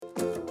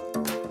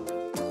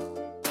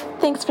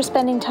Thanks for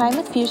spending time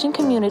with Fusion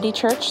Community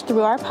Church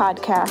through our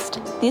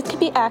podcast. These can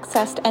be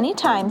accessed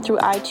anytime through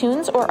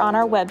iTunes or on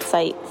our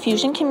website,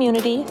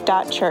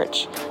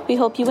 fusioncommunity.church. We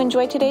hope you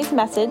enjoy today's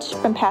message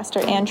from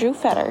Pastor Andrew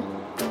Fetter.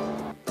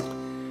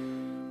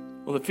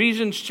 Well,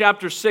 Ephesians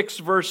chapter 6,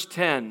 verse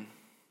 10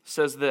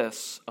 says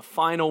this, a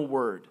final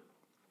word.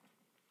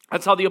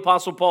 That's how the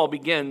Apostle Paul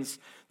begins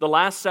the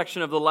last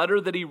section of the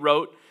letter that he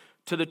wrote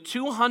to the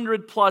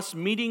 200 plus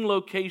meeting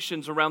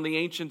locations around the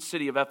ancient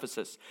city of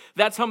Ephesus.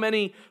 That's how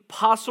many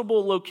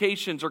possible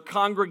locations or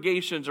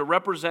congregations are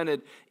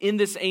represented in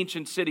this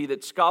ancient city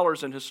that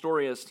scholars and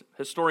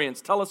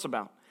historians tell us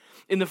about.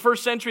 In the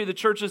first century of the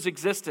church's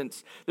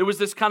existence, there was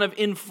this kind of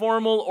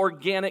informal,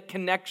 organic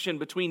connection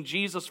between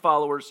Jesus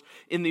followers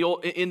in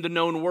the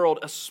known world,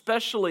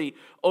 especially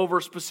over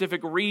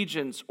specific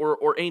regions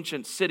or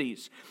ancient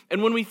cities.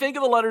 And when we think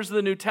of the letters of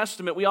the New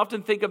Testament, we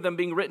often think of them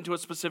being written to a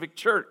specific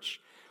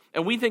church.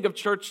 And we think of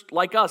church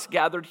like us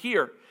gathered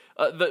here,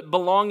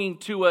 belonging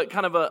to a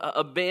kind of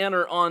a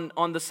banner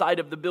on the side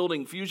of the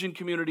building, Fusion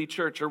Community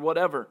Church or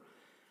whatever.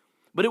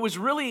 But it was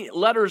really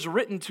letters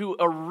written to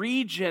a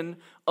region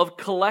of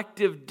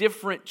collective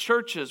different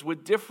churches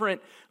with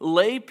different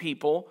lay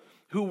people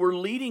who were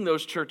leading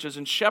those churches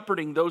and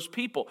shepherding those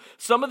people.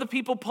 Some of the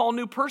people Paul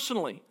knew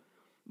personally,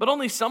 but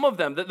only some of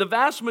them. The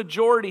vast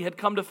majority had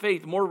come to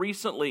faith more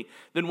recently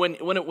than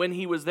when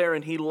he was there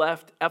and he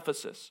left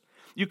Ephesus.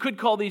 You could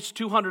call these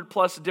 200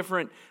 plus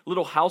different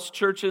little house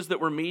churches that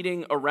were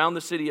meeting around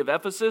the city of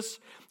Ephesus,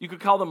 you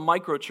could call them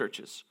micro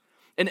churches.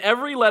 And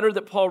every letter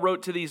that Paul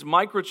wrote to these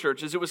micro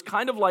churches, it was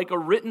kind of like a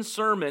written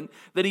sermon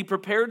that he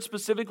prepared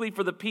specifically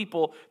for the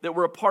people that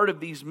were a part of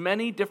these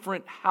many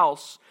different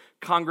house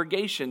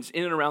congregations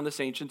in and around this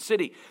ancient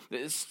city.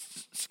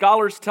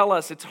 Scholars tell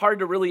us it's hard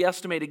to really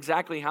estimate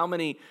exactly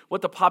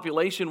what the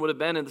population would have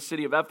been in the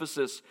city of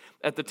Ephesus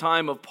at the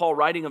time of Paul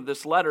writing of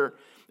this letter.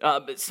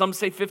 Some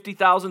say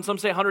 50,000, some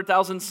say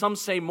 100,000, some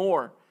say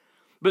more.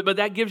 But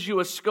that gives you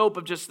a scope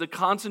of just the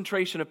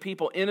concentration of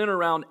people in and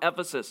around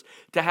Ephesus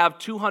to have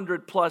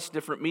 200 plus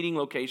different meeting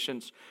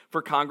locations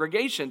for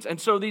congregations. And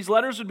so these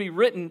letters would be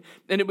written,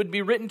 and it would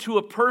be written to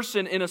a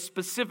person in a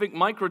specific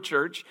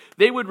microchurch.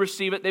 They would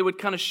receive it, they would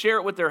kind of share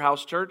it with their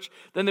house church,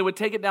 then they would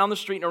take it down the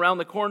street and around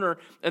the corner,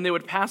 and they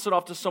would pass it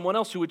off to someone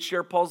else who would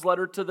share Paul's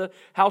letter to the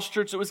house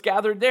church that was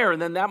gathered there.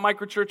 And then that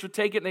microchurch would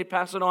take it and they'd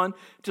pass it on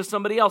to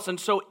somebody else. And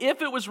so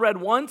if it was read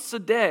once a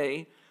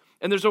day,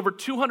 and there's over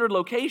 200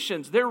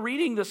 locations, they're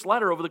reading this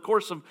letter over the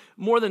course of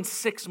more than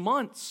 6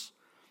 months.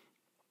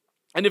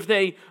 And if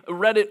they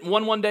read it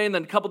one day and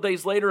then a couple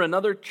days later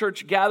another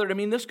church gathered,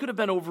 this could have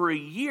been over a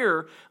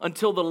year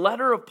until the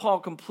letter of Paul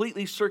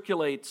completely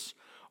circulates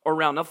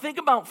around. Now think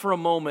about for a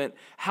moment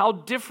how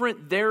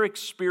different their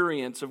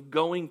experience of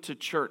going to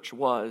church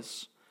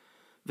was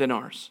than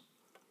ours.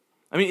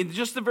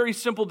 Just the very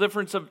simple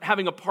difference of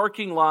having a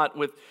parking lot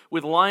with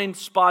lined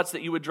spots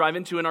that you would drive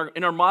into.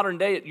 In our modern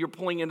day, you're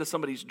pulling into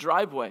somebody's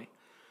driveway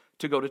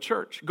to go to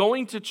church.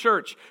 Going to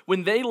church,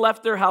 when they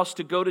left their house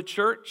to go to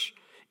church,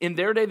 in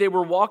their day, they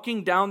were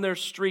walking down their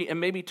street and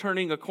maybe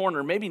turning a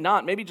corner, maybe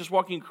not, maybe just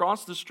walking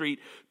across the street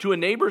to a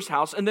neighbor's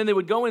house, and then they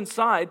would go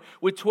inside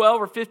with 12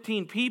 or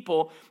 15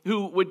 people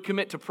who would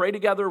commit to pray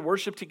together,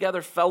 worship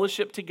together,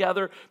 fellowship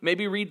together,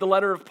 maybe read the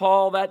letter of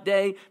Paul that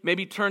day,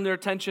 maybe turn their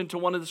attention to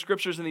one of the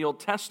scriptures in the Old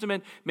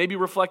Testament, maybe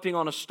reflecting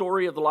on a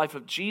story of the life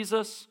of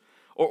Jesus,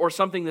 or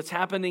something that's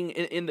happening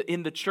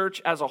in the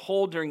church as a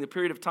whole during the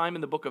period of time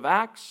in the book of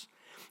Acts.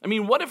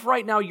 What if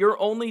right now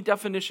your only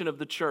definition of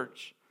the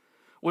church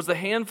was the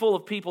handful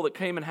of people that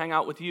came and hang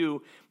out with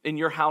you in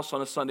your house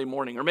on a Sunday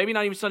morning? Or maybe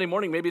not even Sunday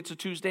morning, maybe it's a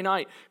Tuesday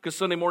night because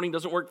Sunday morning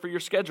doesn't work for your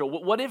schedule.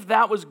 What if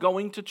that was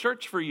going to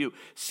church for you?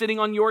 Sitting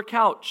on your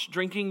couch,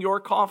 drinking your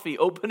coffee,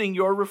 opening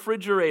your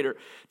refrigerator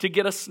to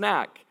get a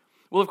snack.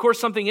 Well, of course,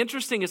 something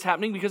interesting is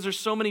happening because there's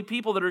so many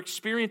people that are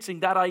experiencing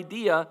that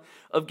idea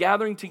of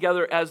gathering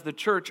together as the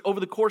church over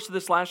the course of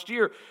this last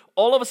year.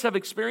 All of us have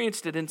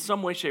experienced it in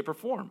some way, shape, or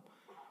form.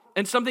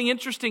 And something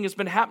interesting has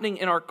been happening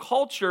in our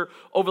culture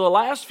over the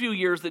last few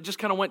years that just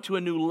kind of went to a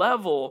new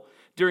level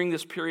during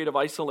this period of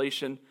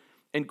isolation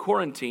and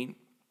quarantine.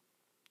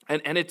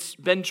 And it's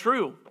been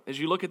true as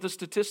you look at the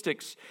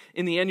statistics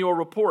in the annual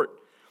report.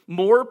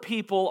 More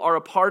people are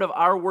a part of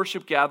our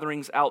worship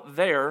gatherings out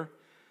there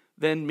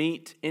than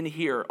meet in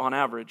here on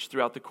average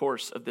throughout the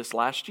course of this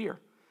last year.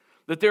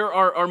 That there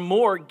are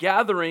more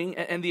gathering,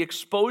 and the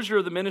exposure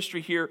of the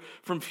ministry here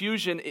from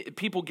Fusion,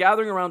 people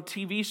gathering around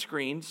TV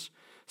screens,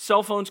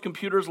 cell phones,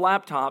 computers,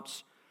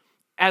 laptops,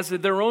 as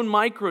their own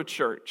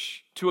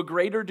micro-church to a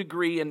greater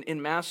degree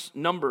in mass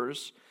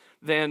numbers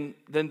than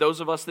those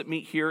of us that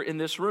meet here in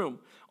this room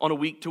on a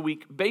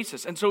week-to-week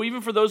basis. And so even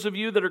for those of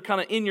you that are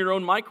kind of in your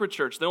own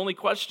micro-church, the only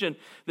question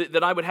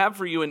that I would have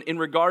for you in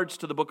regards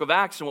to the book of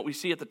Acts and what we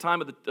see at the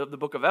time of the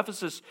book of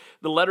Ephesus,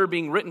 the letter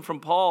being written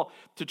from Paul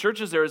to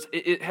churches there,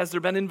 has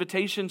there been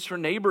invitations for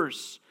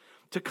neighbors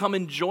to come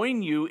and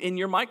join you in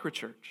your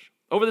micro-church?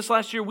 Over this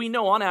last year, we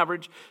know on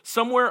average,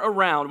 somewhere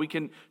around, we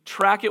can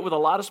track it with a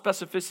lot of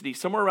specificity,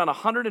 somewhere around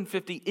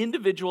 150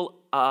 individual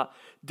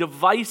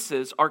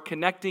devices are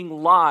connecting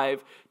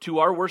live to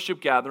our worship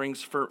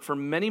gatherings for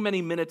many,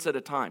 many minutes at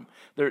a time.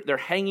 They're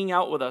hanging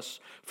out with us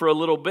for a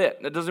little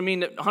bit. That doesn't mean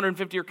that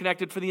 150 are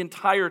connected for the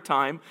entire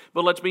time,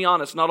 but let's be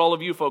honest, not all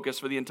of you focus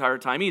for the entire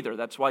time either.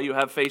 That's why you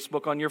have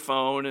Facebook on your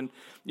phone and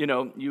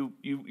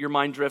your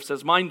mind drifts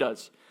as mine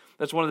does.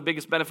 That's one of the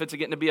biggest benefits of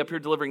getting to be up here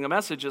delivering a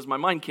message is my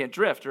mind can't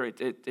drift or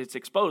it's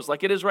exposed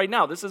like it is right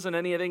now. This isn't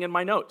anything in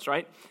my notes,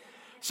 right?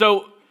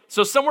 So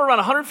somewhere around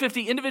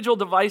 150 individual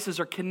devices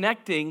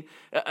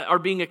are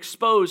being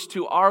exposed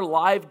to our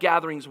live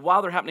gatherings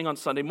while they're happening on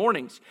Sunday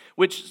mornings,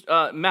 which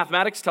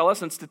mathematics tell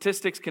us and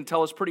statistics can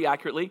tell us pretty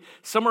accurately.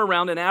 Somewhere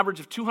around an average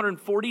of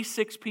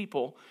 246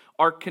 people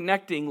are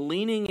connecting,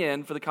 leaning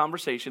in for the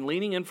conversation,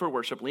 leaning in for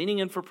worship, leaning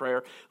in for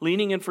prayer,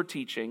 leaning in for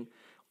teaching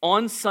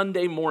on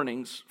Sunday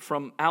mornings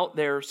from out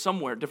there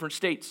somewhere, different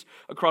states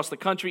across the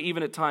country,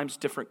 even at times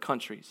different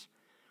countries.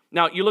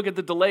 Now, you look at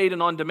the delayed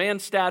and on-demand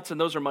stats,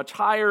 and those are much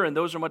higher, and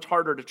those are much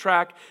harder to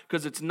track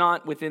because it's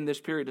not within this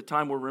period of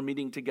time where we're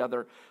meeting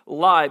together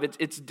live.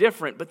 It's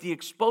different, but the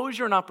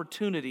exposure and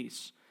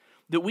opportunities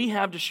that we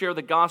have to share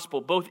the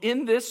gospel, both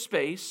in this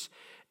space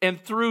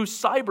and through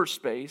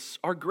cyberspace,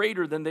 are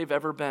greater than they've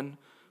ever been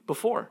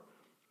before.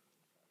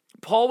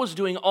 Paul was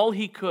doing all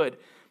he could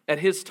at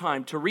his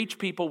time to reach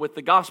people with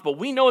the gospel.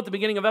 We know at the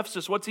beginning of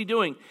Ephesus, what's he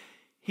doing?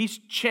 He's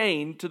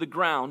chained to the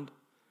ground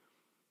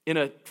in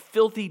a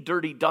filthy,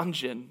 dirty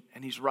dungeon,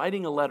 and he's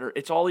writing a letter.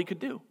 It's all he could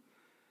do.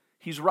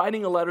 He's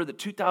writing a letter that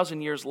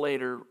 2,000 years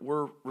later,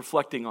 we're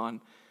reflecting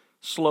on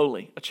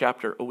slowly, a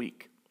chapter a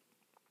week.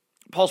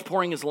 Paul's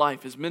pouring his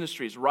life, his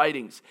ministry, his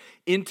writings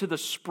into the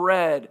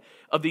spread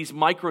of these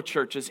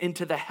microchurches,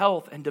 into the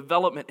health and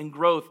development and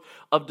growth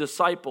of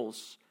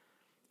disciples.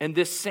 And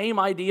this same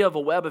idea of a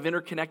web of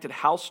interconnected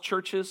house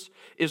churches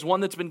is one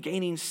that's been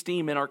gaining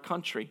steam in our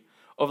country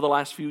over the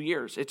last few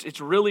years.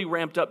 It's really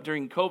ramped up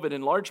during COVID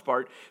in large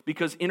part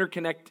because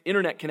internet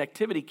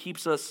connectivity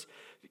keeps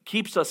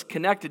us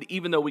connected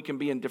even though we can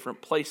be in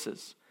different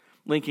places,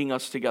 linking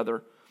us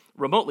together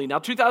remotely. Now,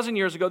 2,000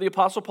 years ago, the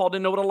Apostle Paul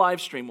didn't know what a live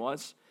stream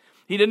was.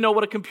 He didn't know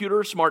what a computer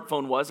or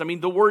smartphone was. I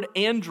mean, the word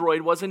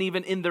Android wasn't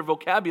even in their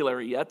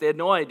vocabulary yet. They had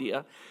no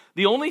idea.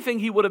 The only thing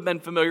he would have been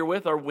familiar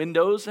with are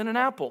Windows and an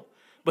Apple.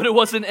 But it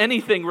wasn't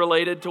anything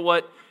related to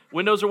what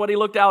Windows are what he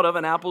looked out of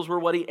and apples were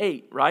what he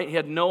ate, right? He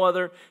had no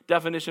other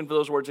definition for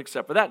those words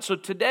except for that. So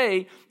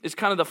today is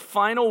kind of the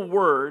final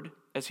word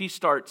as he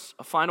starts,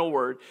 a final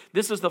word.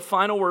 This is the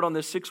final word on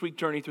this 6-week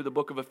journey through the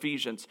book of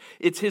Ephesians.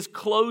 It's his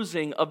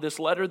closing of this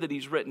letter that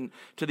he's written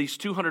to these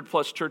 200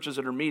 plus churches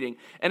that are meeting.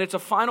 And it's a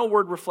final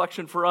word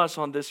reflection for us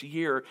on this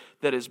year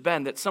that has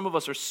been, that some of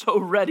us are so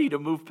ready to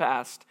move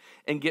past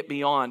and get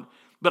beyond.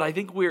 But I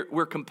think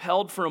we're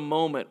compelled for a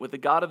moment with the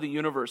God of the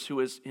universe who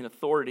is in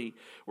authority.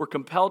 We're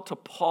compelled to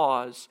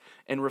pause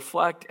and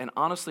reflect and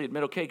honestly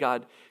admit, okay,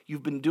 God,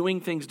 you've been doing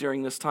things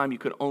during this time you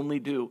could only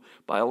do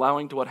by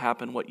allowing to what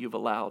happened what you've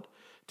allowed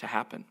to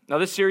happen. Now,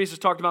 this series has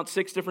talked about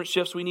 6 different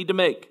shifts we need to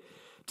make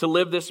to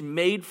live this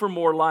made for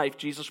more life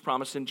Jesus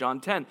promised in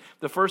John 10.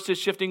 The first is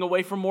shifting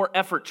away from more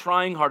effort,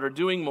 trying harder,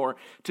 doing more,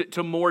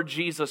 to more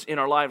Jesus in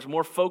our lives,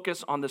 more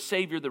focus on the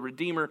Savior, the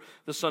Redeemer,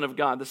 the Son of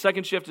God. The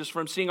second shift is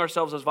from seeing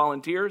ourselves as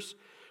volunteers,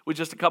 with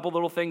just a couple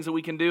little things that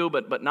we can do,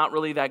 but not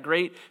really that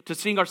great, to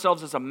seeing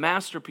ourselves as a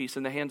masterpiece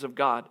in the hands of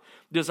God,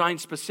 designed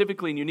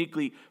specifically and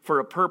uniquely for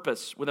a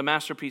purpose with a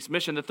masterpiece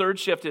mission. The third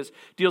shift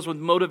deals with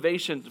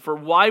motivation for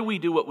why we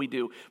do what we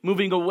do,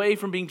 moving away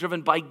from being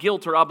driven by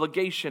guilt or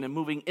obligation and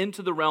moving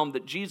into the realm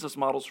that Jesus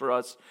models for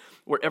us,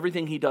 where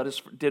everything he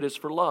did is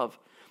for love.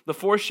 The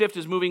fourth shift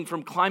is moving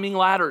from climbing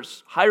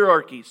ladders,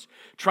 hierarchies,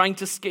 trying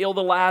to scale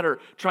the ladder,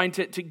 trying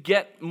to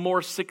get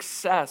more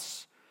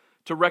success,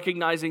 to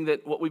recognizing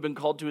that what we've been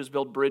called to is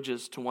build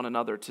bridges to one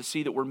another, to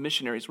see that we're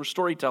missionaries, we're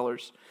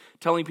storytellers,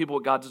 telling people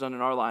what God's done in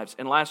our lives.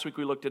 And last week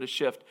we looked at a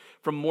shift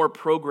from more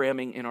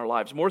programming in our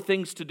lives, more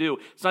things to do.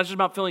 It's not just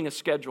about filling a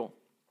schedule.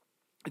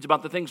 It's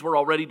about the things we're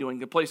already doing,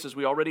 the places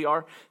we already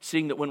are,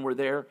 seeing that when we're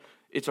there,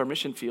 it's our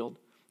mission field.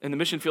 And the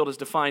mission field is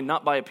defined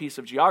not by a piece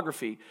of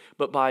geography,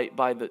 but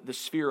by the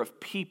sphere of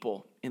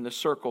people in the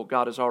circle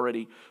God has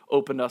already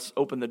opened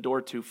the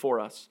door to for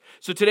us.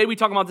 So today we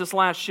talk about this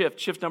last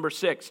shift number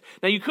 6.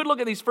 Now you could look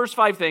at these first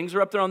 5 things.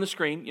 They're up there on the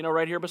screen,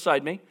 right here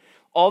beside me.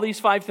 All these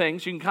 5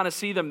 things, you can kind of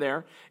see them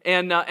there.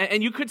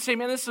 And you could say,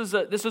 man, this is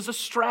a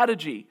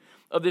strategy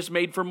of this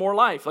made for more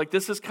life. Like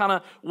this is kind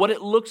of what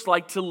it looks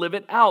like to live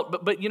it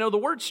out. But the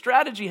word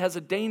strategy has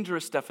a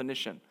dangerous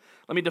definition.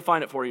 Let me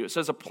define it for you. It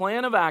says a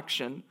plan of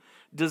action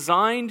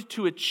designed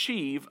to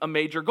achieve a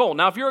major goal.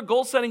 Now, if you're a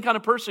goal-setting kind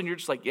of person, you're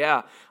just like,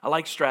 yeah, I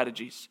like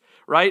strategies,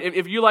 right?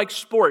 If you like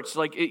sports,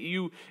 or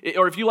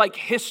if you like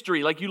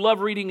history, like you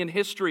love reading in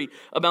history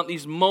about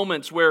these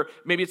moments where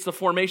maybe it's the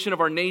formation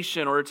of our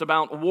nation or it's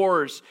about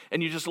wars,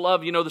 and you just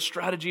love, the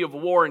strategy of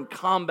war and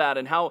combat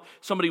and how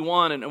somebody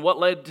won and what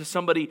led to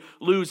somebody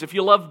lose. If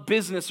you love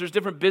business, there's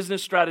different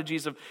business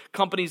strategies of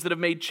companies that have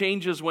made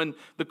changes when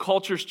the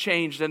culture's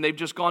changed and they've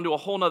just gone to a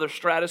whole nother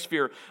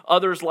stratosphere.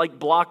 Others like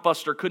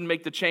Blockbuster couldn't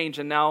make the change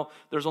and now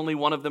there's only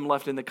one of them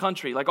left in the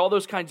country. Like all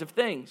those kinds of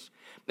things.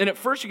 And at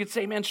first you could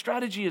say, man,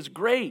 strategy is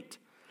great.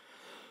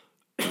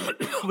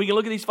 We can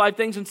look at these 5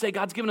 things and say,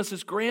 God's given us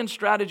this grand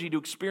strategy to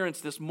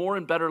experience this more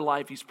and better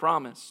life He's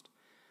promised.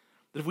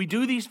 That if we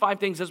do these 5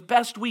 things as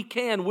best we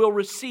can,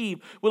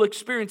 we'll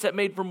experience that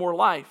made for more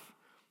life.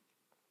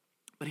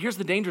 But here's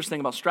the dangerous thing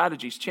about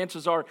strategies.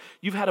 Chances are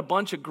you've had a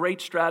bunch of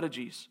great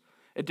strategies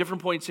at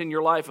different points in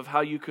your life of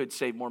how you could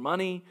save more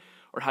money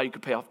or how you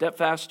could pay off debt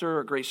faster,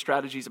 or great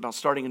strategies about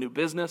starting a new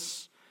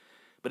business.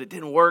 But it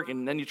didn't work,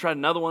 and then you tried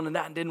another one, and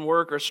that didn't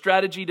work. Or a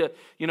strategy to,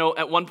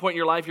 at one point in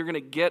your life, you're going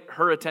to get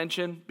her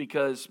attention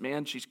because,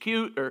 man, she's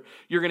cute. Or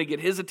you're going to get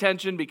his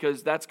attention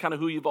because that's kind of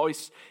who you've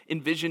always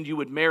envisioned you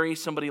would marry,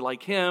 somebody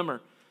like him.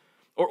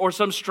 Or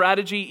some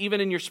strategy, even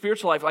in your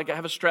spiritual life, like I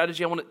have a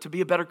strategy, I want it to be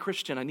a better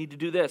Christian. I need to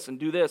do this, and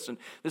this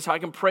is how I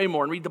can pray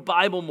more and read the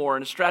Bible more,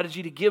 and a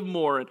strategy to give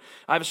more. And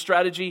I have a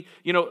strategy,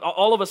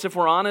 all of us, if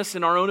we're honest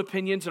in our own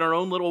opinions, in our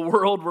own little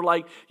world, we're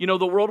like,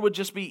 the world would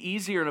just be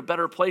easier and a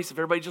better place if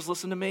everybody just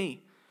listened to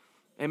me.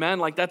 Amen?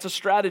 Like that's a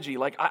strategy.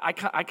 Like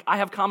I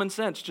have common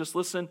sense, just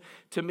listen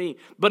to me.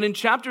 But in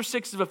chapter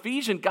 6 of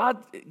Ephesians,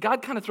 God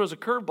kind of throws a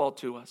curveball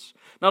to us.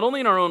 Not only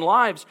in our own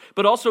lives,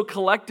 but also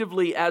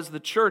collectively as the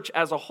church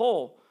as a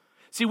whole.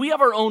 See, we have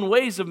our own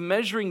ways of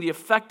measuring the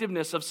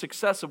effectiveness of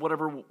success of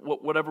whatever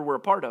we're a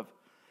part of.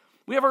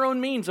 We have our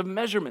own means of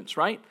measurements,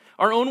 right?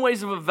 Our own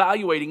ways of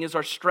evaluating, is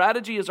our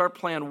strategy, is our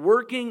plan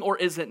working, or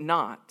is it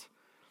not?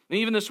 And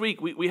even this week,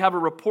 we have a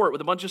report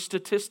with a bunch of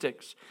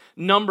statistics,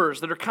 numbers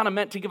that are kind of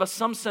meant to give us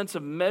some sense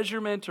of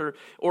measurement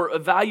or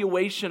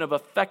evaluation of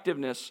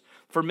effectiveness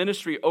for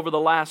ministry over the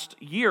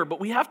last year. But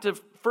we have to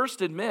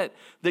first admit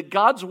that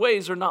God's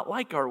ways are not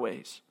like our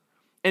ways.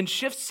 And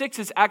shift 6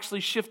 is actually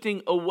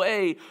shifting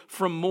away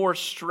from more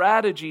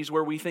strategies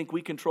where we think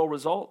we control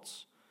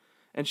results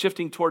and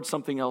shifting towards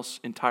something else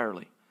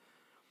entirely.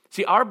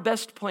 See, our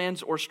best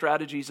plans or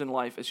strategies in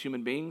life as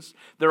human beings,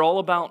 they're all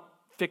about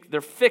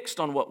they're fixed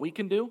on what we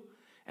can do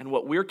and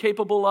what we're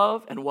capable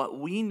of and what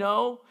we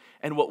know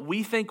and what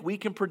we think we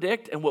can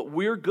predict and what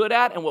we're good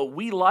at and what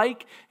we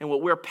like and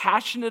what we're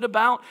passionate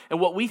about and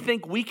what we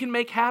think we can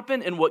make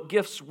happen and what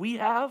gifts we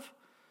have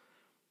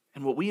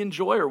and what we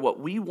enjoy or what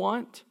we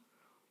want.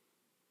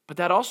 But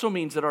that also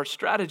means that our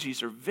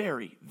strategies are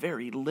very,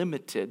 very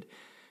limited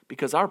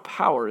because our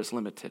power is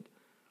limited.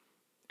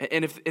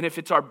 And if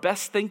it's our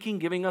best thinking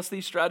giving us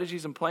these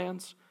strategies and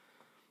plans,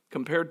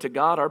 compared to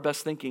God, our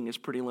best thinking is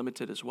pretty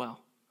limited as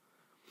well.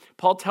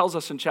 Paul tells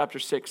us in chapter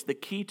 6 the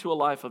key to a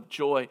life of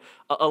joy,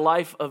 a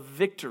life of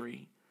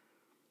victory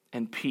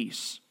and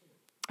peace.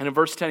 And in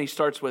verse 10, he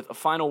starts with a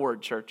final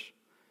word, church.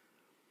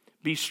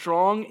 Be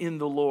strong in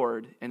the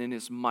Lord and in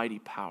His mighty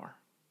power.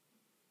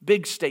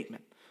 Big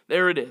statement.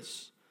 There it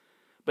is.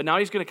 But now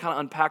he's going to kind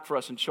of unpack for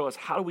us and show us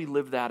how do we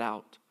live that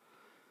out.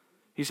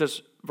 He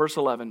says, verse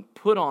 11,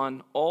 put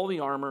on all the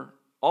armor,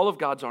 all of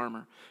God's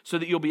armor, so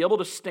that you'll be able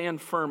to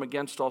stand firm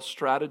against all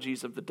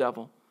strategies of the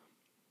devil.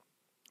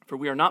 For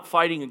we are not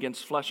fighting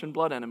against flesh and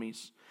blood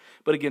enemies,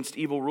 but against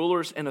evil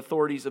rulers and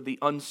authorities of the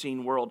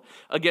unseen world,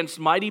 against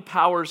mighty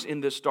powers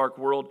in this dark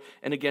world,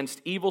 and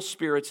against evil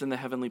spirits in the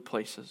heavenly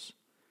places.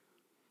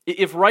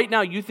 If right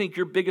now you think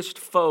your biggest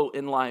foe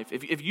in life,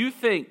 if you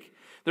think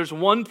there's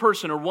one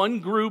person or one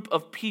group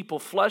of people,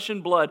 flesh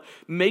and blood,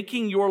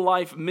 making your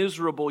life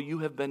miserable, you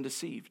have been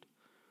deceived.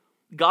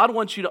 God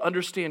wants you to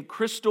understand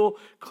crystal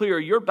clear.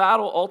 Your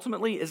battle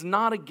ultimately is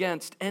not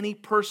against any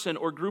person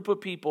or group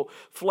of people,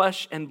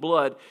 flesh and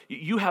blood.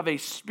 You have a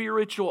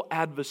spiritual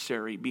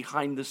adversary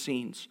behind the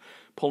scenes,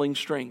 pulling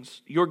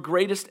strings. Your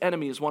greatest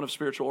enemy is one of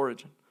spiritual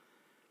origin.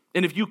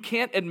 And if you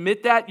can't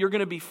admit that, you're going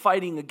to be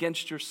fighting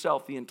against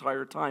yourself the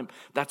entire time.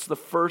 That's the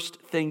first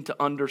thing to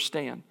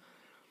understand.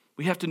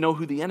 We have to know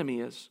who the enemy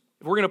is.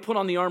 If we're going to put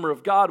on the armor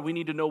of God, we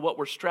need to know what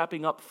we're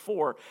strapping up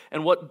for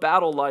and what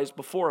battle lies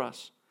before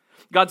us.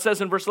 God says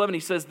in verse 11, He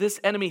says, this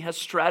enemy has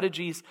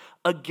strategies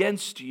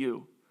against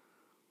you,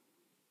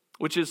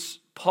 which is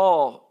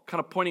Paul kind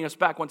of pointing us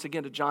back once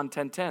again to John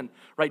 10:10,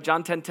 right?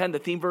 John 10:10, the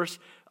theme verse,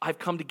 I've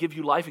come to give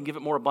you life and give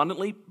it more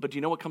abundantly. But do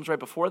you know what comes right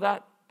before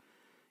that?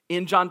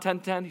 In John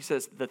 10:10, he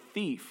says, the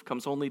thief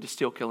comes only to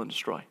steal, kill, and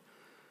destroy.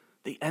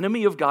 The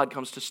enemy of God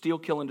comes to steal,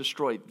 kill, and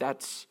destroy.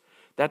 That's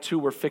who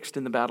we're fixed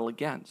in the battle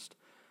against.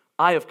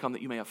 I have come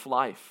that you may have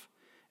life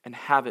and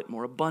have it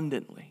more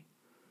abundantly.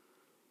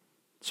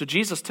 So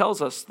Jesus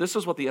tells us this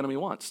is what the enemy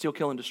wants, steal,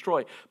 kill, and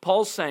destroy.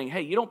 Paul's saying,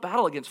 hey, you don't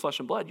battle against flesh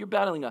and blood. You're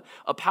battling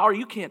a power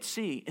you can't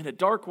see in a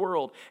dark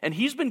world. And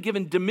he's been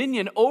given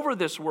dominion over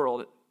this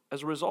world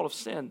as a result of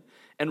sin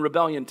and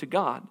rebellion to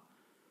God.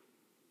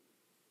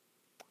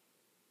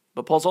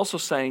 But Paul's also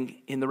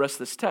saying in the rest of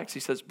this text, he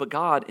says, but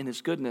God in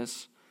his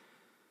goodness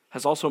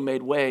has also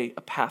made way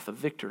a path of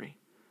victory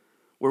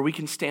where we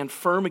can stand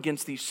firm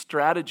against these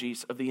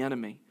strategies of the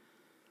enemy.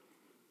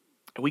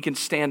 And we can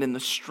stand in the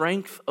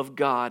strength of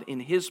God, in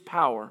his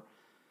power,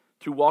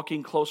 through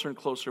walking closer and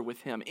closer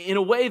with him. In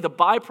a way, the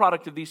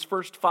byproduct of these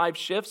first 5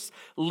 shifts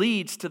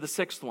leads to the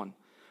 6th one,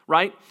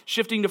 right?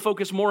 Shifting to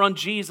focus more on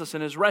Jesus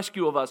and his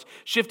rescue of us.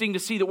 Shifting to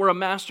see that we're a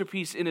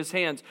masterpiece in his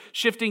hands.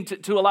 Shifting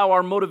to allow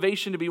our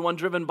motivation to be one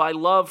driven by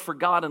love for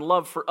God and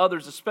love for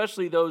others,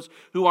 especially those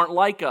who aren't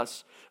like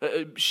us.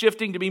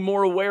 Shifting to be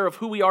more aware of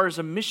who we are as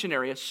a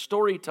missionary, a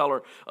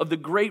storyteller of the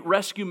great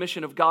rescue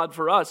mission of God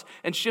for us.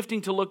 And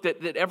shifting to look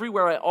that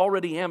everywhere I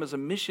already am is a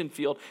mission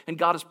field and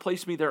God has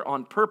placed me there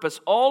on purpose.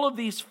 All of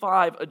these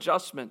 5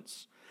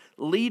 adjustments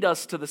lead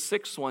us to the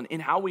 6th one in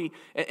how we,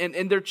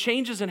 and there are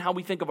changes in how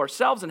we think of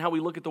ourselves and how we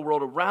look at the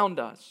world around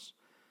us.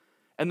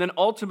 And then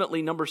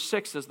ultimately, number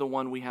 6 is the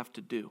one we have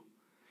to do.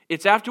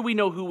 It's after we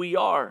know who we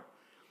are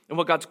and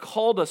what God's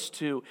called us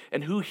to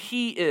and who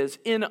he is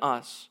in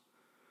us,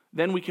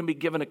 then we can be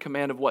given a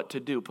command of what to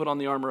do. Put on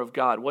the armor of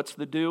God. What's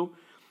the do?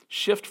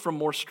 Shift from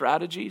more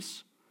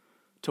strategies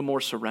to more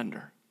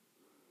surrender.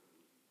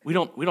 We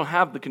don't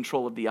have the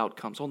control of the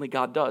outcomes. Only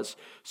God does.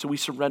 So we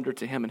surrender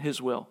to him and his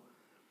will.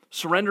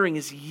 Surrendering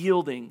is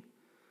yielding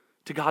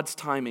to God's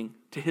timing,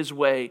 to his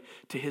way,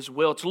 to his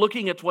will. It's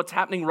looking at what's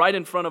happening right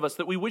in front of us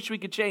that we wish we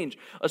could change.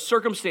 A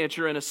circumstance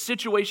you're in, a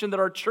situation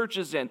that our church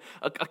is in,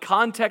 a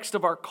context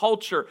of our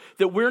culture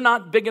that we're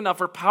not big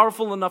enough or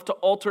powerful enough to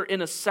alter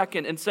in a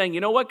second, and saying,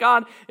 you know what,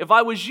 God, if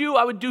I was you,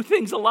 I would do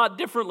things a lot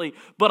differently.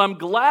 But I'm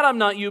glad I'm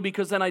not you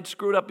because then I'd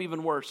screw it up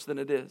even worse than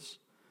it is.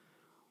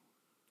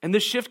 And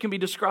this shift can be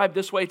described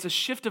this way. It's a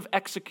shift of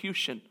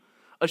execution.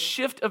 A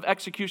shift of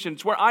execution.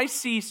 It's where I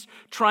cease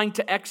trying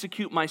to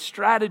execute my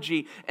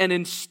strategy, and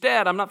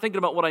instead, I'm not thinking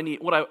about what I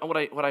need, what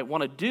I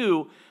want to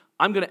do.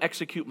 I'm going to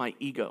execute my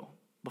ego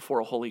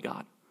before a holy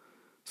God.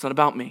 It's not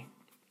about me.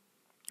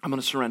 I'm going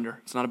to surrender.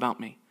 It's not about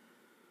me.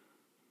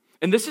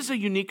 And this is a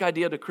unique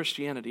idea to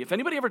Christianity. If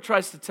anybody ever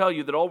tries to tell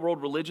you that all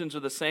world religions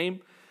are the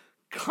same,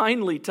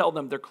 kindly tell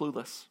them they're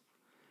clueless.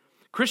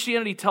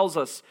 Christianity tells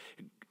us,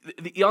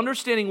 the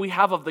understanding we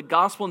have of the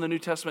gospel in the New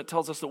Testament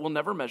tells us that we'll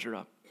never measure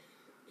up.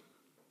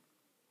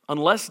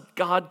 Unless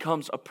God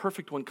comes, a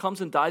perfect one, comes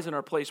and dies in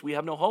our place, we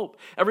have no hope.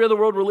 Every other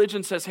world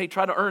religion says, hey,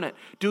 try to earn it.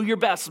 Do your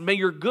best. May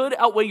your good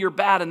outweigh your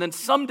bad. And then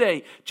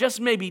someday,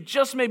 just maybe,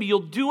 you'll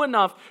do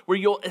enough where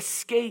you'll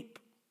escape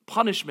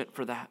punishment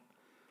for that.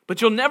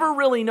 But you'll never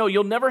really know.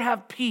 You'll never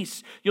have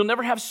peace. You'll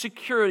never have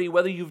security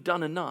whether you've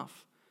done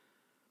enough.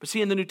 But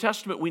see, in the New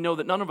Testament, we know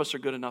that none of us are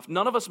good enough.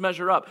 None of us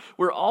measure up.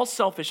 We're all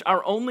selfish.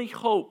 Our only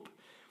hope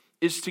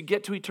is to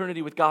get to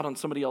eternity with God on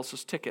somebody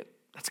else's ticket.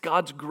 That's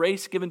God's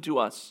grace given to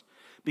us,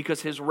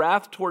 because his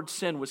wrath towards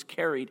sin was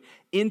carried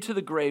into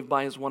the grave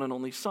by his one and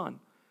only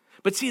Son.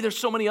 But see, there's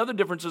so many other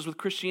differences with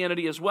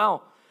Christianity as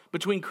well,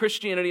 between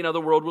Christianity and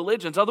other world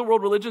religions. Other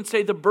world religions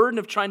say the burden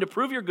of trying to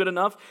prove you're good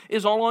enough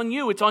is all on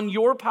you. It's on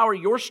your power,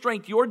 your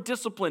strength, your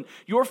discipline,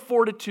 your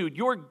fortitude,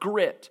 your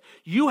grit.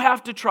 You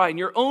have to try in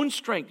your own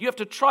strength. You have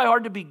to try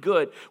hard to be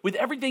good with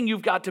everything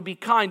you've got, to be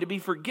kind, to be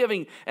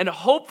forgiving, and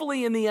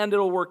hopefully in the end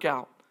it'll work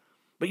out.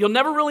 But you'll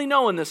never really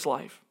know in this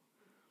life.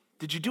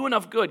 Did you do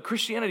enough good?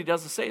 Christianity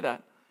doesn't say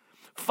that.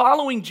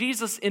 Following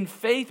Jesus in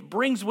faith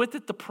brings with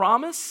it the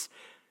promise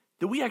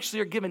that we actually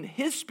are given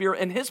his Spirit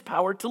and his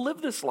power to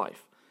live this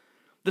life.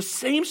 The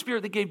same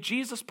Spirit that gave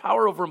Jesus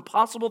power over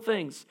impossible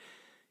things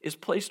is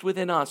placed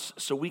within us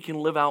so we can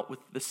live out with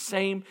the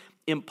same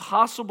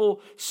impossible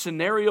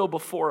scenario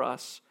before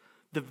us.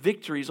 The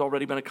victory's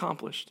already been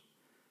accomplished.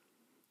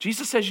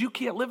 Jesus says you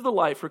can't live the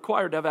life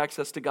required to have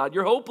access to God.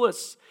 You're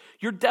hopeless.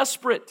 You're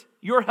desperate.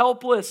 You're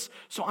helpless.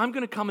 So I'm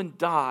going to come and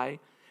die,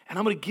 and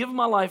I'm going to give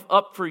my life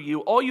up for you.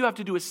 All you have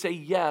to do is say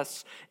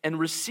yes and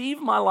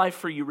receive my life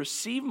for you,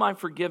 receive my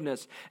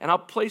forgiveness, and I'll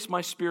place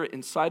my Spirit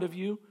inside of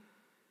you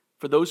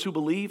for those who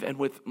believe, and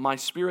with my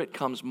Spirit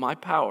comes my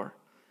power,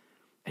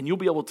 and you'll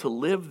be able to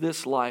live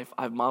this life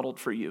I've modeled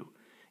for you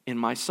in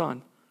my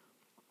Son.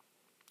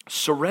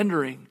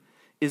 Surrendering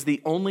is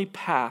the only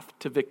path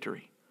to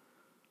victory.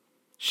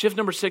 Shift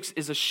number 6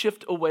 is a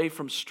shift away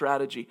from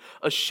strategy,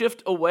 a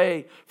shift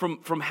away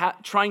from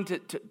trying to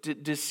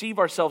deceive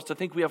ourselves to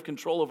think we have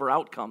control over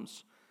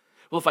outcomes.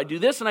 Well, if I do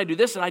this and I do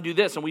this and I do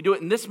this and we do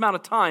it in this amount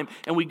of time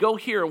and we go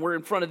here and we're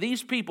in front of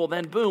these people,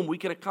 then boom, we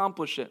can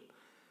accomplish it.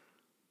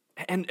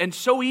 And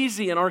so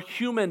easy in our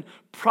human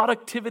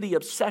productivity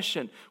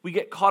obsession, we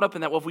get caught up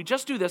in that. Well, if we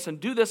just do this and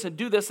do this and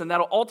do this, and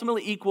that'll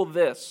ultimately equal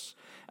this,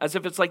 as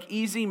if it's like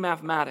easy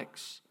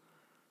mathematics.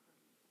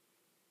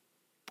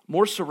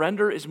 More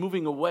surrender is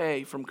moving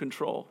away from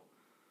control.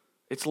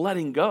 It's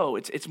letting go.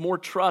 It's more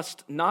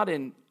trust, not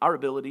in our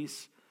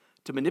abilities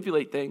to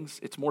manipulate things.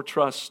 It's more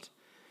trust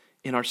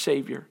in our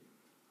Savior.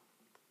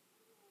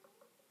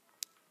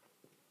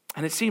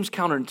 And it seems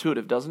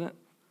counterintuitive, doesn't it?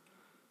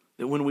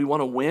 That when we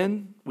want to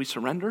win, we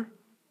surrender.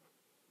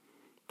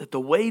 That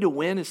the way to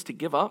win is to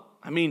give up.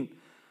 I mean,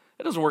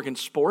 It doesn't work in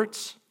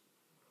sports.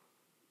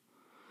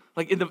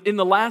 Like in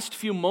the last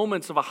few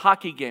moments of a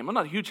hockey game, I'm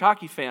not a huge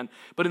hockey fan,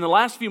 but in the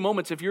last few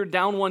moments, if you're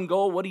down 1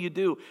 goal, what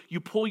do? You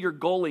pull your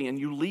goalie and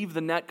you leave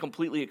the net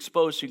completely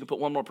exposed so you can put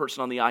one more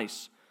person on the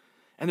ice.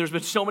 And there's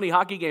been so many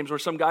hockey games where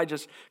some guy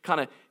just kind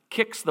of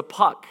kicks the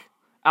puck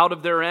out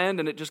of their end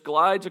and it just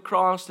glides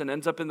across and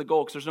ends up in the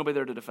goal because there's nobody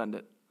there to defend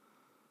it.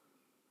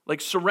 Like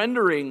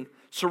surrendering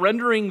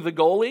the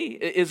goalie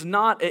is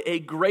not a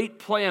great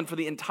plan for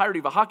the entirety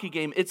of a hockey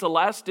game. It's a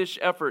last-ditch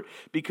effort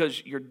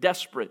because you're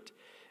desperate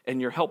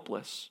and you're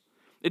helpless.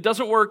 It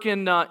doesn't work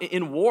in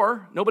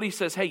war. Nobody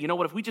says, hey, you know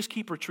what, if we just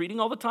keep retreating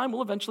all the time,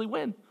 we'll eventually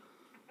win.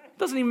 It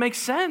doesn't even make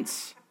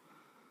sense.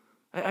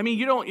 I mean,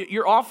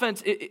 your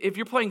offense, if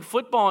you're playing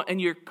football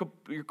and your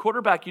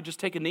quarterback, you just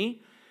take a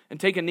knee and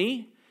take a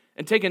knee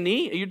and take a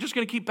knee, you're just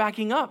going to keep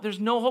backing up. There's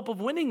no hope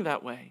of winning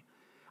that way.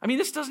 I mean,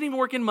 this doesn't even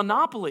work in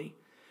Monopoly.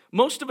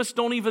 Most of us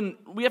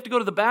we have to go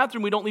to the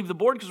bathroom, we don't leave the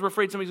board because we're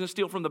afraid somebody's going to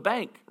steal from the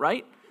bank,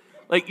 right?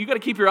 Like, you got to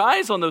keep your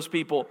eyes on those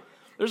people.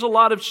 There's a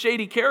lot of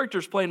shady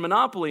characters playing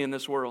Monopoly in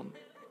this world.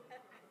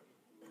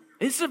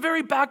 It's a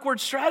very backward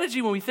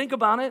strategy when we think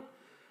about it.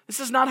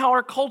 This is not how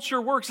our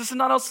culture works. This is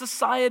not how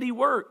society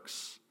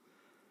works.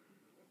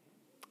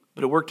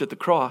 But it worked at the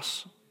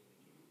cross.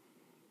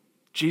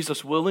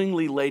 Jesus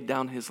willingly laid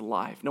down his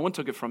life. No one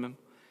took it from him.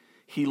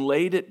 He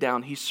laid it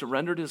down. He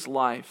surrendered his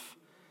life,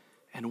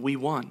 and we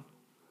won.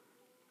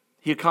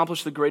 He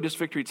accomplished the greatest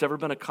victory that's ever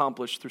been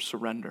accomplished through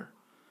surrender.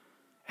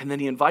 And then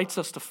he invites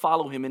us to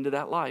follow him into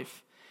that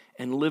life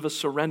and live a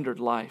surrendered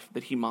life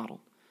that he modeled.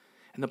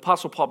 And the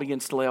Apostle Paul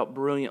begins to lay out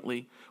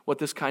brilliantly what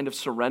this kind of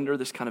surrender,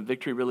 this kind of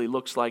victory really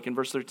looks like. In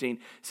verse 13,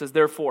 it says,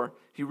 therefore,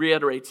 he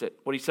reiterates it,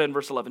 what he said in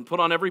verse 11, put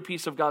on every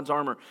piece of God's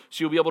armor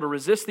so you'll be able to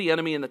resist the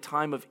enemy in the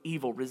time of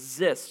evil.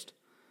 Resist.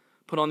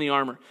 Put on the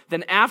armor.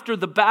 Then after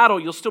the battle,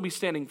 you'll still be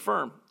standing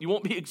firm. You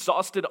won't be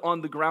exhausted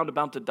on the ground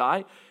about to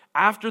die.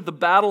 After the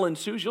battle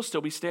ensues, you'll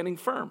still be standing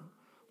firm.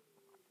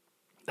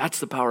 That's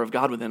the power of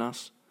God within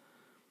us.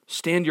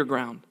 Stand your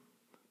ground.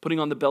 Putting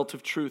on the belt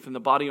of truth and the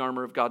body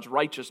armor of God's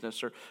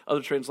righteousness, or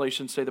other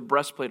translations say the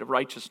breastplate of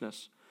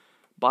righteousness,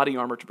 body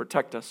armor to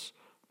protect us.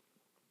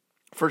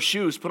 For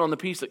shoes, put on the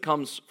piece that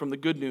comes from the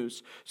good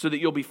news so that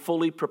you'll be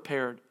fully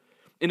prepared.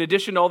 In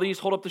addition to all these,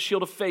 hold up the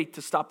shield of faith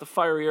to stop the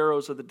fiery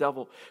arrows of the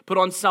devil. Put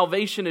on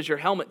salvation as your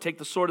helmet. Take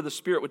the sword of the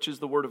Spirit, which is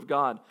the word of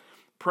God.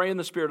 Pray in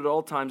the Spirit at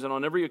all times and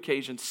on every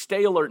occasion.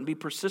 Stay alert and be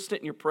persistent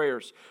in your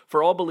prayers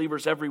for all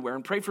believers everywhere.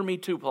 And pray for me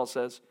too, Paul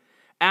says.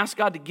 Ask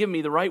God to give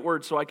me the right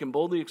words so I can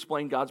boldly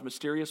explain God's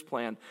mysterious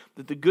plan,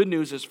 that the good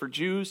news is for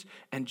Jews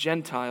and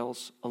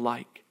Gentiles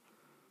alike.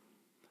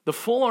 The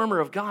full armor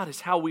of God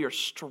is how we are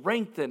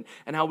strengthened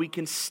and how we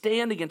can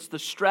stand against the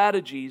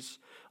strategies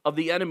of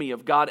the enemy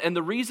of God. And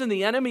the reason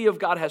the enemy of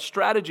God has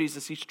strategies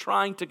is he's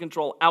trying to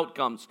control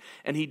outcomes,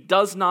 and he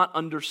does not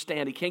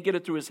understand. He can't get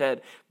it through his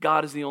head.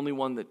 God is the only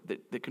one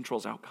that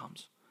controls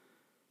outcomes.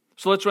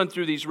 So let's run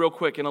through these real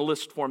quick in a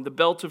list form. The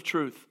belt of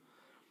truth.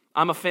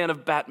 I'm a fan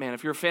of Batman.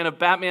 If you're a fan of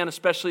Batman,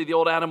 especially the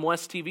old Adam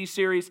West TV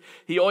series,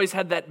 he always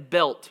had that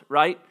belt,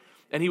 right?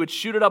 And he would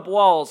shoot it up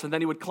walls, and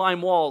then he would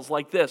climb walls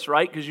like this,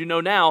 right? Because you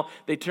know now,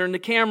 they turn the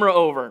camera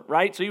over,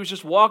 right? So he was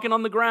just walking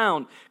on the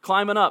ground,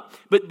 climbing up.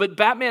 But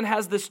Batman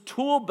has this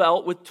tool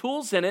belt with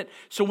tools in it,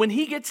 so when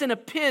he gets in a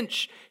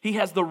pinch, he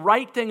has the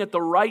right thing at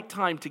the right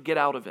time to get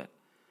out of it.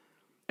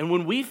 And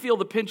when we feel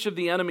the pinch of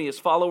the enemy as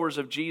followers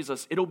of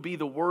Jesus, it'll be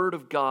the word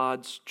of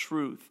God's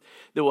truth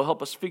that will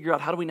help us figure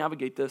out, how do we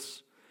navigate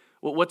this?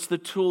 Well, what's the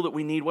tool that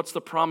we need? What's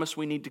the promise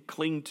we need to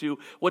cling to?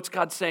 What's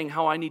God saying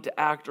how I need to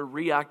act or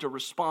react or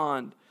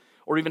respond?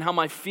 Or even how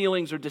my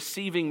feelings are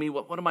deceiving me.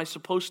 What am I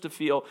supposed to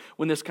feel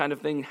when this kind of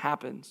thing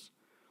happens?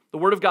 The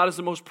Word of God is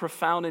the most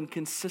profound and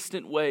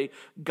consistent way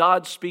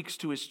God speaks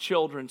to His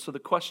children. So the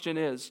question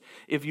is,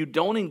 if you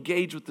don't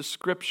engage with the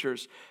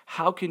Scriptures,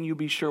 how can you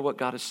be sure what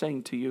God is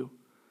saying to you?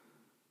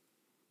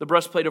 The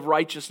breastplate of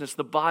righteousness,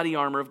 the body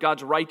armor of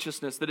God's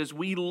righteousness, that as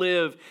we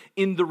live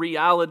in the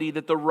reality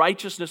that the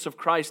righteousness of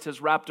Christ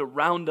has wrapped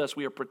around us,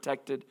 we are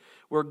protected,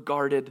 we're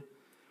guarded.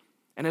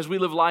 And as we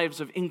live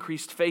lives of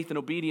increased faith and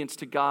obedience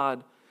to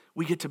God,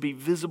 we get to be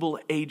visible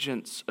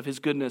agents of His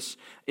goodness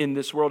in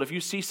this world. If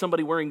you see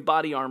somebody wearing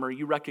body armor,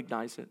 you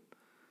recognize it.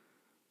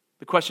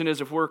 The question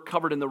is, if we're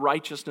covered in the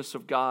righteousness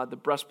of God, the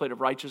breastplate of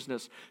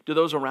righteousness, do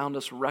those around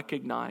us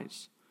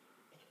recognize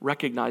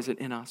it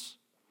in us?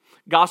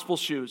 Gospel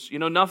shoes. You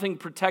know, nothing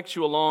protects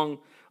you along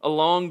a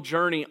long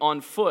journey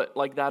on foot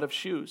like that of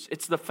shoes.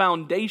 It's the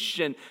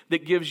foundation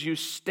that gives you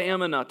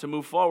stamina to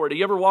move forward.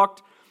 You ever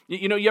walked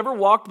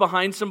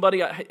behind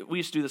somebody? We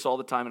used to do this all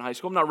the time in high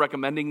school. I'm not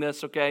recommending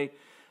this, okay?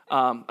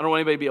 I don't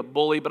want anybody to be a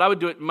bully, but I would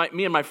do it.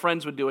 Me and my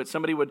friends would do it.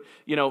 Somebody'd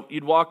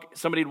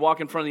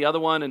walk in front of the other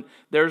one, and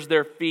there's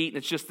their feet, and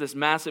it's just this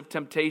massive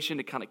temptation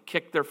to kind of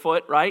kick their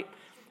foot, right?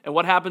 And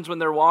what happens when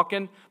they're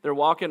walking? They're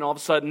walking, and all of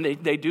a sudden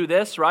they do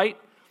this, right?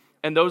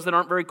 And those that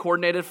aren't very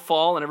coordinated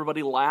fall, and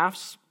everybody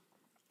laughs.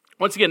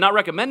 Once again, not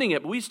recommending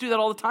it, but we used to do that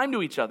all the time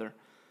to each other.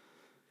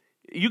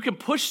 You can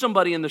push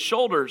somebody in the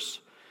shoulders,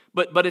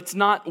 But it's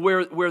not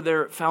where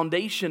their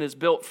foundation is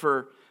built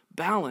for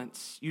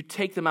balance. You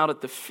take them out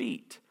at the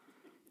feet.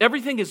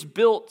 Everything is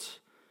built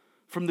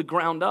from the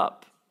ground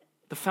up.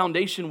 The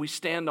foundation we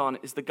stand on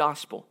is the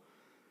gospel.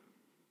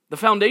 The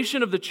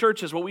foundation of the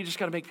church is, well, we just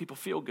got to make people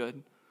feel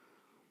good.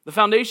 The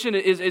foundation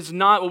is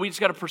not, well, we just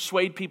got to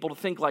persuade people to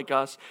think like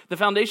us. The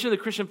foundation of the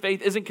Christian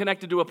faith isn't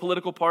connected to a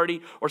political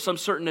party or some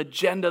certain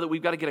agenda that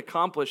we've got to get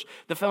accomplished.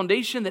 The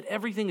foundation that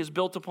everything is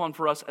built upon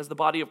for us as the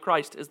body of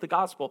Christ is the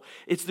gospel.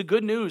 It's the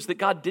good news that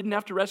God didn't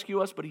have to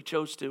rescue us, but He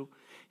chose to.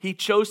 He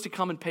chose to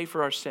come and pay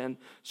for our sin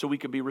so we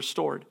could be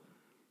restored.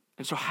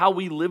 And so how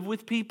we live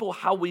with people,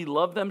 how we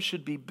love them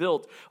should be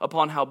built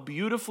upon how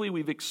beautifully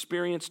we've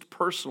experienced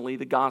personally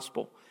the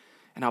gospel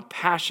and how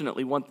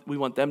passionately we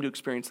want them to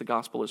experience the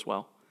gospel as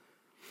well.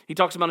 He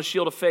talks about a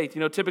shield of faith.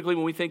 Typically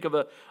when we think of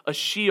a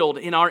shield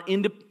in our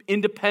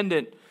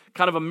independent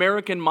kind of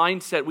American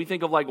mindset, we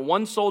think of like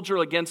one soldier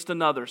against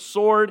another,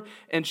 sword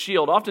and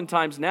shield.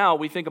 Oftentimes now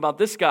we think about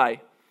this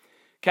guy,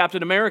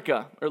 Captain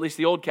America, or at least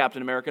the old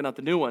Captain America, not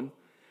the new one.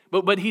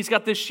 But he's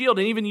got this shield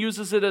and even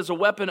uses it as a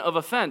weapon of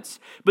offense.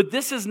 But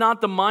this is not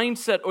the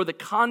mindset or the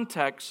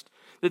context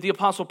that the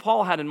Apostle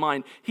Paul had in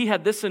mind. He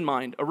had this in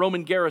mind, a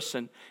Roman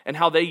garrison and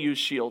how they use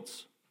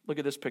shields. Look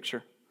at this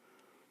picture.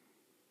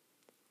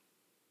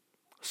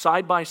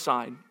 Side by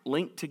side,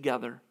 linked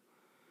together,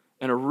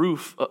 and a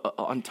roof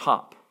on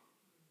top.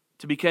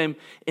 To become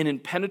an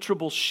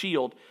impenetrable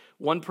shield,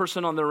 one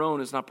person on their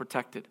own is not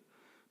protected.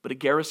 But a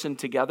garrison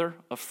together,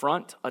 a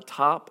front, a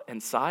top,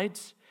 and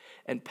sides,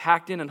 and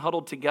packed in and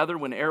huddled together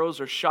when arrows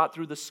are shot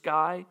through the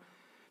sky.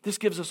 This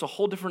gives us a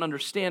whole different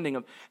understanding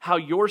of how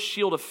your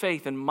shield of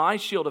faith and my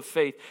shield of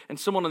faith and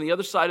someone on the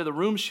other side of the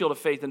room's shield of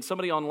faith and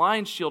somebody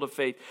online's shield of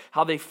faith,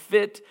 how they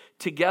fit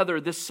together.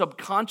 This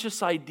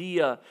subconscious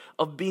idea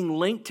of being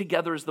linked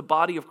together as the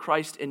body of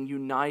Christ and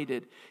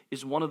united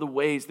is one of the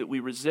ways that we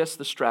resist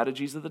the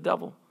strategies of the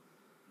devil.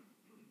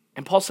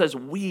 And Paul says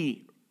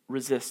we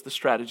resist the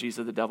strategies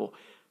of the devil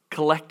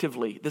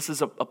collectively. This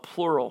is a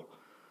plural,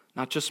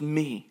 not just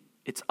me,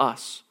 it's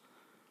us.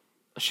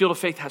 A shield of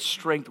faith has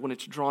strength when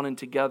it's drawn in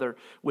together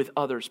with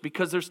others,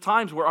 because there's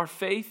times where our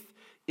faith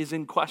is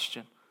in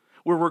question,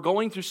 where we're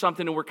going through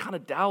something and we're kind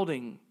of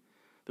doubting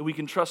that we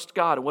can trust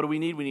God. And what do we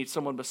need? We need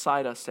someone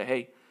beside us to say,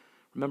 hey,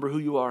 remember who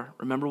you are.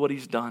 Remember what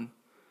He's done.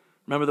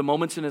 Remember the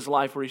moments in His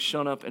life where He's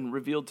shown up and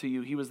revealed to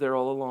you He was there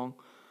all along.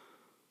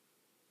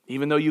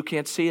 Even though you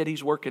can't see it,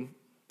 He's working.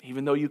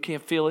 Even though you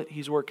can't feel it,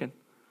 He's working.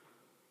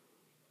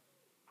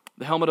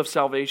 The helmet of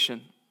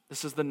salvation.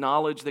 This is the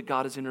knowledge that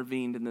God has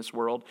intervened in this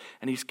world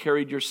and He's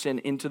carried your sin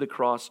into the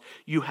cross.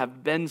 You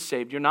have been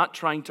saved. You're not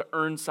trying to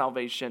earn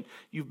salvation.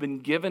 You've been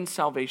given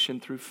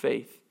salvation through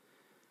faith.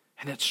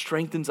 And that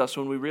strengthens us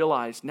when we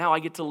realize, now I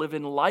get to live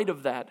in light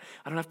of that.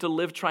 I don't have to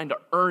live trying to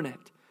earn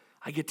it.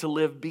 I get to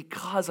live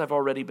because I've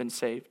already been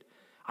saved.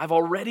 I've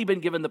already been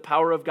given the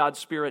power of God's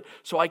Spirit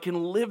so I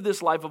can live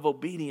this life of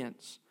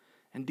obedience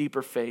and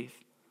deeper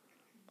faith.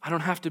 I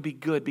don't have to be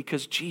good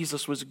because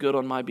Jesus was good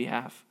on my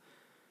behalf.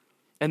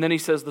 And then he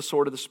says the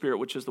sword of the Spirit,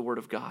 which is the Word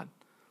of God.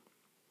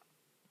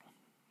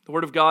 The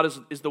Word of God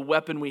is the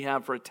weapon we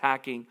have for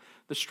attacking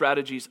the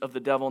strategies of the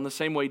devil. In the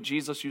same way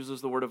Jesus uses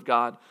the Word of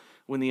God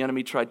when the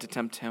enemy tried to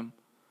tempt Him.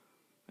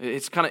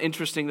 It's kind of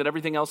interesting that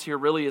everything else here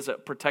really is a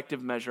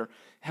protective measure.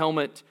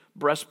 Helmet,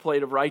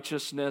 breastplate of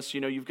righteousness,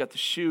 you've got the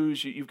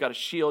shoes, you've got a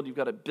shield, you've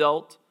got a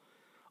belt.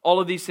 All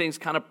of these things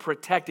kind of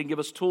protect and give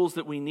us tools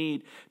that we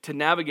need to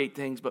navigate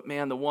things. But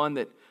man, the one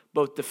that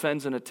both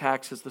defends and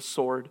attacks is the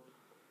sword.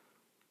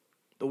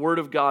 The Word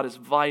of God is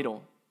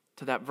vital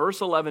to that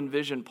verse 11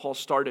 vision Paul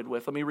started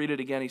with. Let me read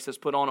it again. He says,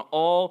 put on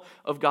all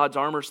of God's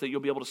armor so that you'll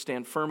be able to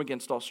stand firm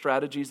against all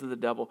strategies of the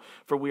devil,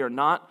 for we are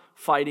not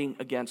fighting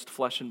against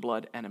flesh and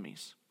blood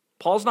enemies.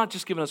 Paul's not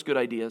just giving us good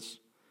ideas.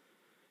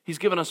 He's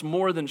given us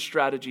more than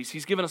strategies.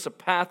 He's given us a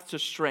path to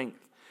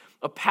strength,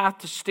 a path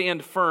to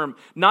stand firm,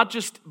 not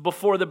just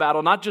before the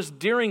battle, not just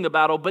during the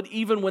battle, but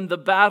even when the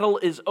battle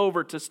is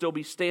over to still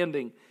be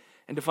standing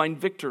and to find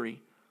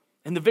victory.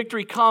 And the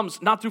victory comes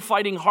not through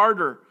fighting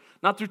harder,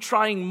 not through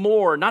trying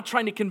more, not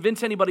trying to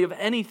convince anybody of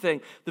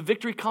anything. The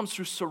victory comes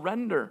through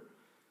surrender.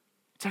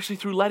 It's actually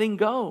through letting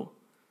go.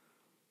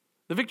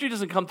 The victory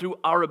doesn't come through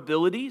our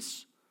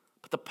abilities,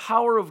 but the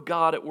power of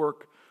God at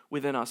work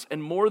within us.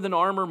 And more than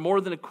armor, more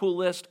than a cool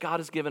list,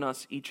 God has given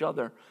us each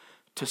other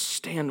to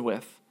stand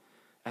with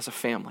as a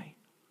family.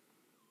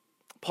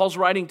 Paul's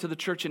writing to the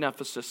church in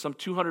Ephesus, some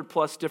 200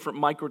 plus different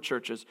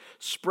microchurches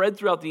spread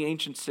throughout the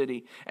ancient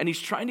city, and he's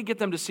trying to get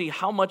them to see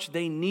how much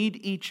they need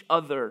each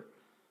other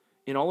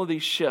in all of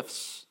these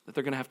shifts that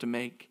they're going to have to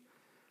make.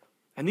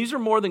 And these are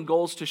more than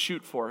goals to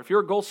shoot for. If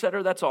you're a goal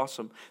setter, that's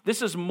awesome.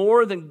 This is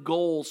more than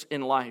goals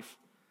in life.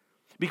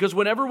 Because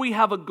whenever we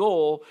have a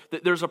goal,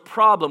 that there's a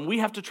problem, we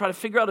have to try to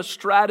figure out a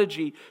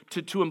strategy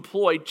to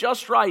employ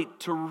just right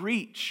to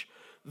reach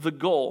the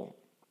goal.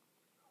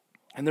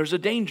 And there's a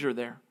danger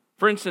there.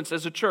 For instance,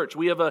 as a church,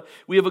 we have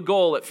a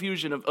goal at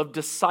Fusion of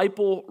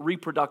disciple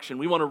reproduction.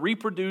 We want to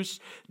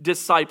reproduce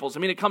disciples. I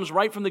mean, it comes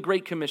right from the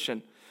Great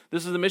Commission.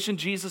 This is the mission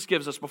Jesus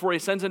gives us before he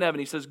ascends into heaven.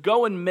 He says,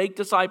 go and make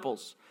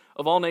disciples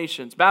of all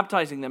nations,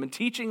 baptizing them and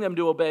teaching them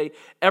to obey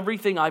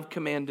everything I've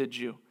commanded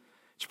you.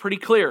 It's pretty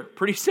clear,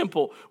 pretty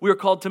simple. We are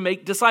called to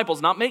make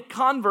disciples, not make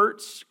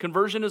converts.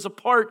 Conversion is a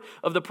part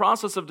of the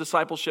process of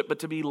discipleship, but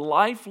to be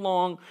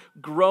lifelong,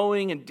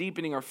 growing and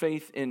deepening our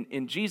faith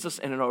in Jesus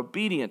and in our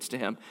obedience to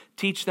him.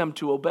 Teach them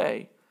to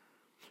obey.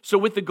 So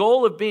with the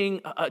goal of being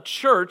a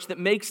church that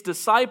makes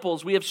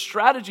disciples, we have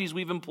strategies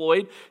we've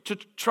employed to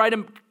try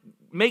to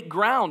make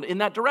ground in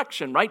that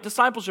direction, right?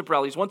 Discipleship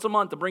rallies once a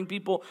month to bring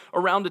people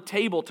around a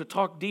table to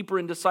talk deeper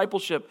in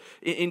discipleship,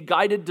 in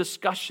guided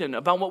discussion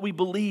about what we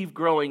believe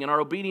growing and our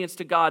obedience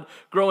to God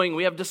growing.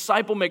 We have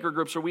disciple maker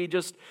groups where we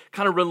just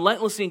kind of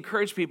relentlessly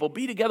encourage people,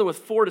 be together with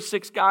 4 to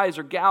 6 guys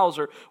or gals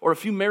or a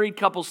few married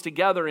couples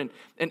together and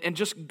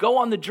just go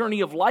on the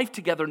journey of life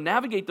together,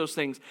 navigate those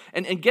things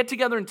and get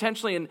together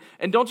intentionally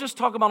and don't just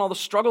talk about all the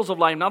struggles of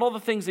life, not all the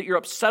things that you're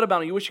upset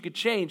about and you wish you could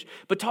change,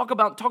 but talk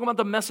about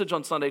the message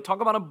on Sunday,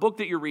 talk about a book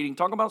that you're reading,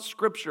 talk about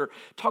scripture,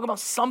 talk about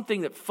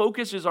something that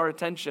focuses our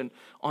attention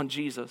on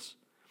Jesus.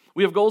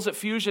 We have goals at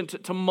Fusion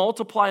to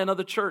multiply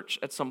another church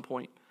at some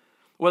point.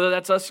 Whether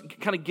that's us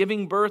kind of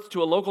giving birth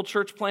to a local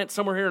church plant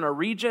somewhere here in our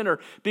region or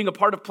being a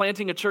part of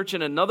planting a church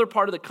in another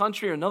part of the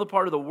country or another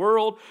part of the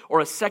world or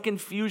a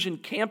second Fusion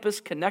campus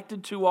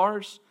connected to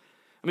ours.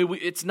 I mean,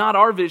 it's not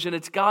our vision,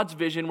 it's God's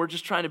vision. We're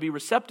just trying to be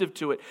receptive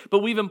to it.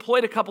 But we've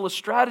employed a couple of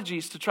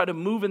strategies to try to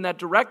move in that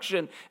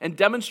direction and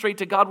demonstrate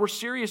to God we're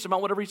serious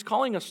about whatever he's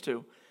calling us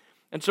to.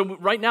 And so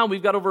right now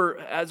we've got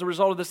as a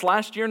result of this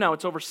last year now,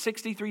 it's over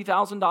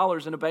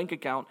 $63,000 in a bank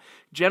account,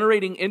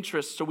 generating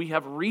interest so we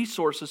have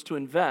resources to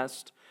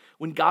invest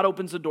when God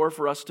opens the door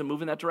for us to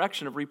move in that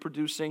direction of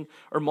reproducing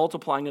or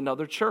multiplying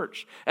another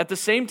church. At the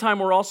same time,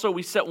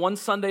 we set one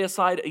Sunday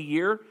aside a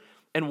year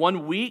and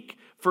 1 week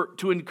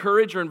to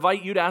encourage or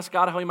invite you to ask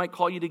God how he might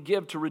call you to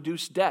give to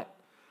reduce debt.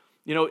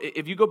 You know,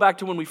 if you go back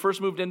to when we first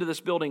moved into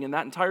this building, and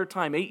that entire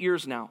time, 8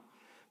 years now,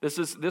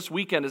 this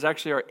weekend is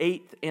actually our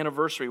 8th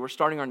anniversary. We're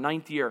starting our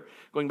 9th year,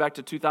 going back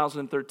to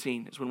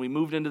 2013 is when we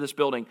moved into this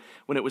building,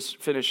 when it was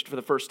finished for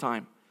the first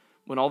time,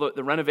 when all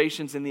the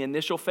renovations in the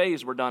initial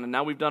phase were done, and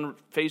now we've done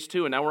phase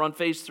 2, and now we're on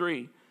phase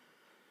 3.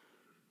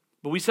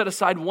 But we set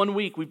aside 1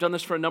 week. We've done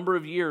this for a number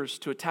of years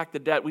to attack the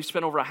debt. We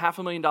spent over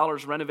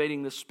 $500,000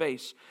 renovating this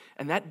space.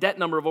 And that debt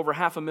number of over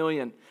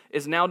 $500,000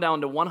 is now down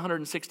to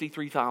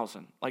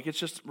 $163,000. Like, it's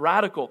just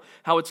radical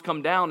how it's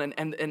come down.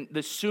 And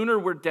the sooner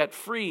we're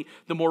debt-free,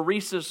 the more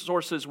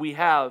resources we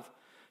have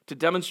to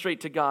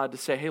demonstrate to God to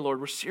say, hey, Lord,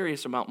 we're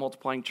serious about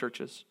multiplying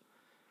churches.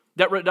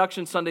 Debt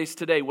reduction Sundays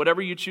today,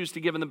 whatever you choose to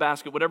give in the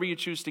basket, whatever you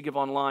choose to give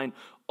online,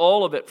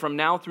 all of it from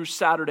now through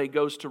Saturday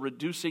goes to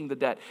reducing the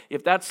debt.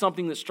 If that's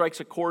something that strikes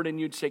a chord in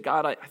you to say,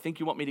 God, I think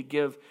you want me to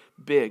give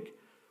big,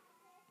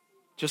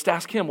 just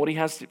ask him what he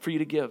has for you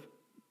to give.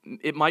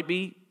 It might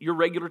be your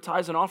regular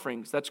tithes and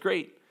offerings. That's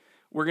great.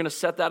 We're going to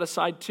set that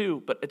aside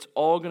too, but it's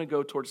all going to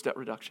go towards debt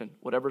reduction,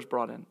 whatever's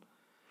brought in.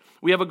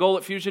 We have a goal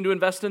at Fusion to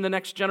invest in the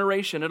next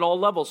generation at all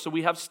levels. So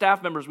we have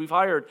staff members we've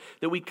hired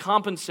that we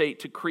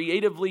compensate to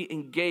creatively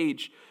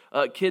engage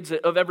kids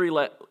of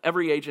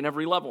every age and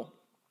every level,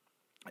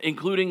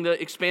 including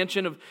the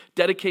expansion of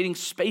dedicating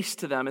space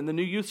to them in the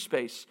new youth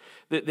space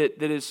that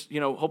is,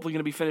 hopefully going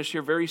to be finished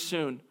here very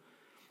soon.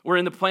 We're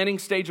in the planning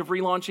stage of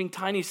relaunching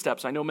Tiny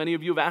Steps. I know many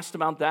of you have asked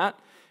about that.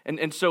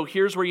 And so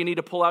here's where you need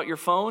to pull out your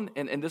phone,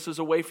 and this is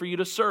a way for you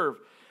to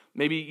serve.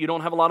 Maybe you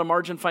don't have a lot of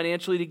margin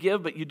financially to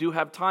give, but you do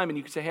have time, and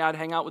you can say, hey, I'd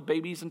hang out with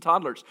babies and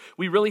toddlers.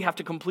 We really have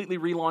to completely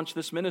relaunch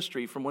this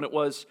ministry from when it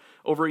was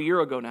over a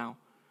year ago now.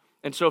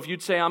 And so if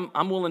you'd say,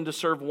 I'm willing to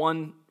serve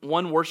one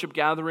worship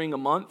gathering a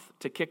month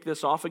to kick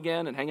this off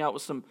again and hang out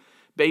with some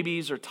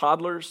babies or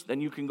toddlers,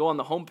 then you can go on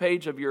the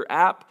homepage of your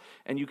app,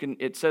 and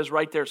it says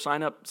right there,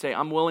 sign up, say,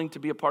 I'm willing to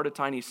be a part of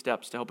Tiny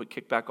Steps to help it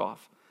kick back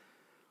off.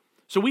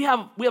 So we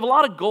have a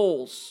lot of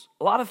goals,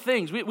 a lot of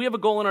things. We have a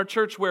goal in our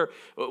church where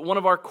one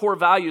of our core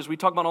values, we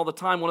talk about all the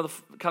time, one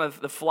of the kind of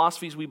the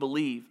philosophies we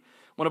believe,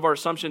 one of our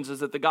assumptions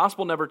is that the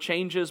gospel never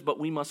changes, but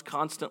we must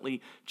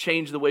constantly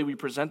change the way we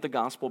present the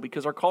gospel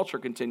because our culture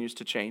continues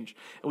to change.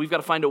 And we've got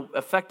to find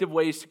effective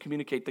ways to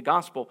communicate the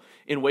gospel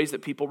in ways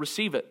that people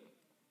receive it.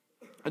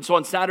 And so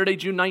on Saturday,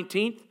 June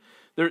 19th,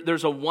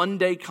 there's a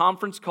one-day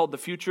conference called The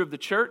Future of the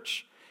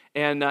Church.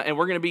 And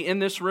we're going to be in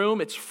this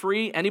room. It's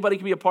free. Anybody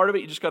can be a part of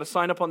it. You just got to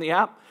sign up on the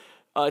app.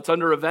 It's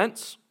under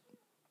events.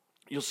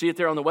 You'll see it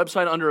there on the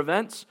website under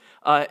events.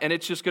 And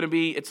it's just going to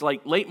be, it's like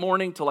late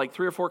morning to like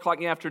 3 or 4 o'clock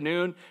in the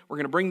afternoon. We're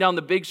going to bring down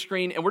the big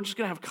screen, and we're just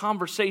going to have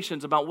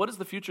conversations about what does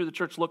the future of the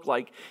church look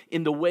like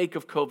in the wake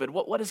of COVID?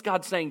 What is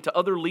God saying to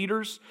other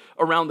leaders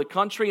around the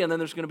country? And then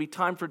there's going to be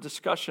time for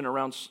discussion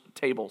around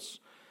tables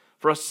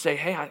for us to say,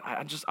 hey,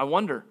 I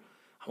wonder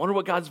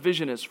what God's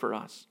vision is for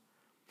us.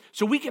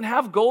 So we can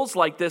have goals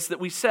like this that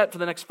we set for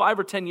the next 5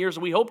 or 10 years,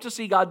 and we hope to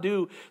see God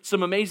do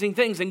some amazing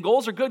things. And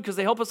goals are good because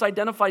they help us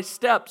identify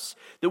steps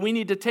that we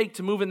need to take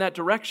to move in that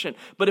direction.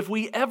 But if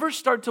we ever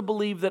start to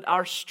believe that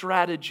our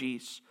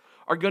strategies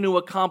are going to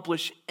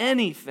accomplish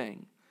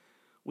anything,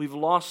 we've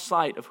lost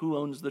sight of who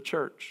owns the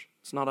church.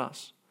 It's not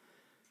us.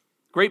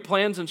 Great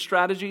plans and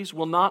strategies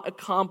will not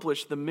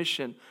accomplish the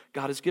mission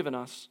God has given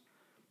us.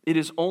 It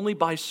is only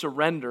by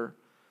surrender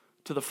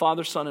to the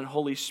Father, Son, and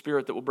Holy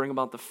Spirit that will bring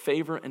about the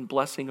favor and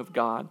blessing of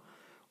God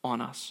on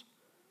us.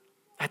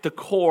 At the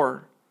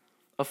core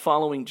of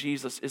following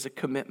Jesus is a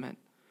commitment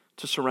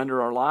to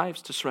surrender our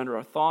lives, to surrender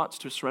our thoughts,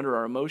 to surrender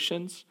our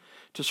emotions,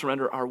 to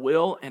surrender our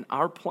will and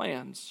our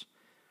plans,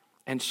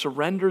 and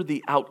surrender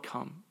the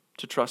outcome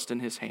to trust in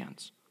His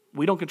hands.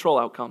 We don't control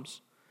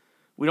outcomes.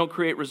 We don't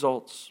create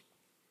results.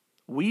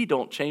 We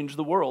don't change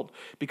the world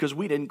because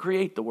we didn't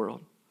create the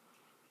world.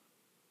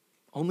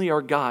 Only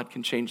our God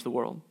can change the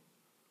world.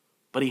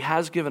 But He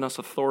has given us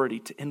authority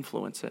to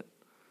influence it,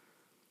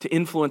 to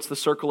influence the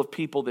circle of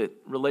people, that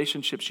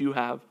relationships you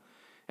have,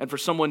 and for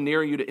someone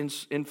near you to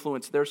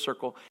influence their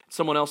circle,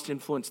 someone else to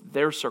influence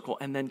their circle,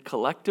 and then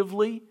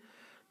collectively,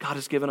 God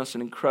has given us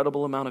an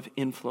incredible amount of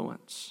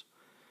influence.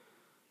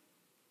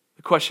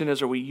 The question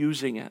is, are we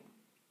using it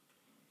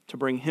to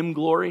bring Him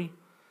glory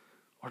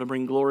or to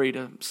bring glory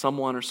to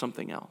someone or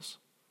something else?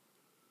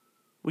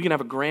 We can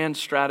have a grand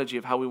strategy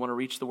of how we want to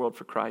reach the world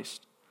for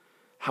Christ,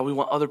 how we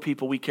want other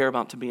people we care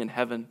about to be in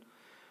heaven,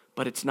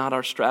 but it's not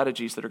our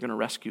strategies that are going to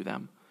rescue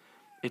them.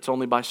 It's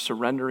only by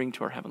surrendering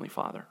to our Heavenly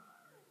Father.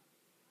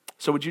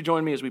 So would you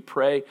join me as we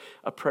pray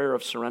a prayer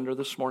of surrender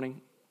this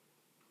morning?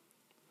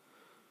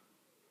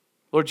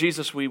 Lord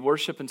Jesus, we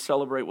worship and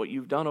celebrate what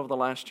You've done over the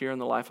last year in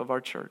the life of our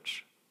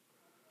church.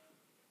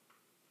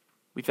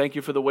 We thank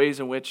You for the ways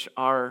in which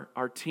our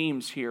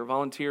teams here,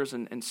 volunteers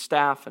and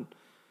staff, and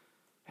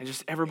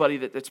just everybody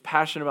that's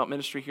passionate about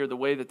ministry here, the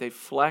way that they've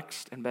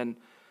flexed and been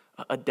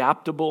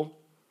adaptable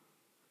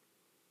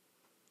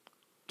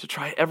to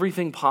try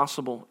everything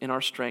possible in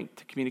our strength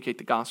to communicate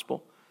the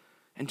gospel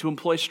and to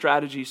employ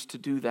strategies to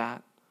do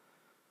that.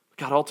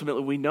 God,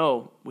 ultimately we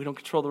know we don't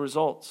control the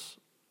results.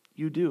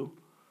 You do.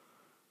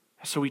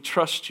 So we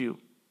trust You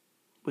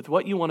with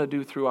what You want to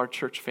do through our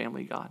church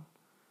family, God.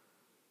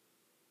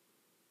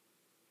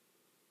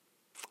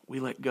 We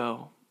let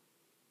go.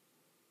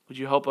 Would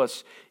You help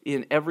us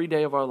in every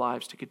day of our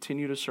lives to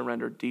continue to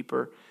surrender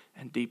deeper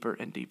and deeper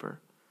and deeper.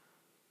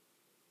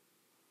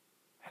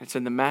 And it's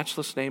in the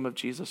matchless name of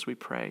Jesus we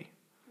pray.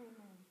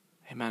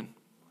 Amen.